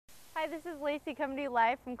Hi, this is Lacey coming to you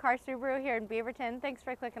live from Car Subaru here in Beaverton. Thanks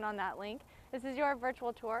for clicking on that link. This is your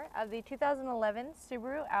virtual tour of the 2011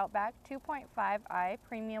 Subaru Outback 2.5i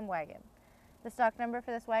Premium Wagon. The stock number for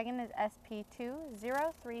this wagon is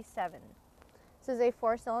SP2037. This is a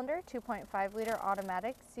 4-cylinder, 2.5-liter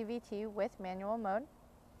automatic CVT with manual mode.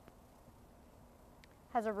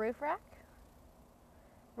 Has a roof rack,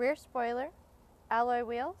 rear spoiler, alloy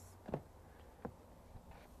wheels,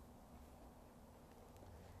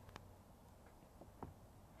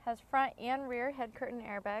 has front and rear head curtain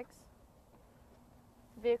airbags,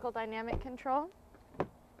 vehicle dynamic control,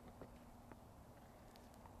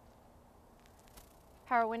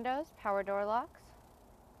 power windows, power door locks.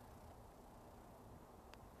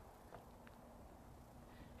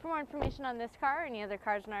 For more information on this car or any other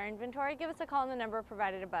cars in our inventory, give us a call on the number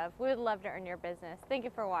provided above. We would love to earn your business. Thank you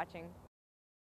for watching.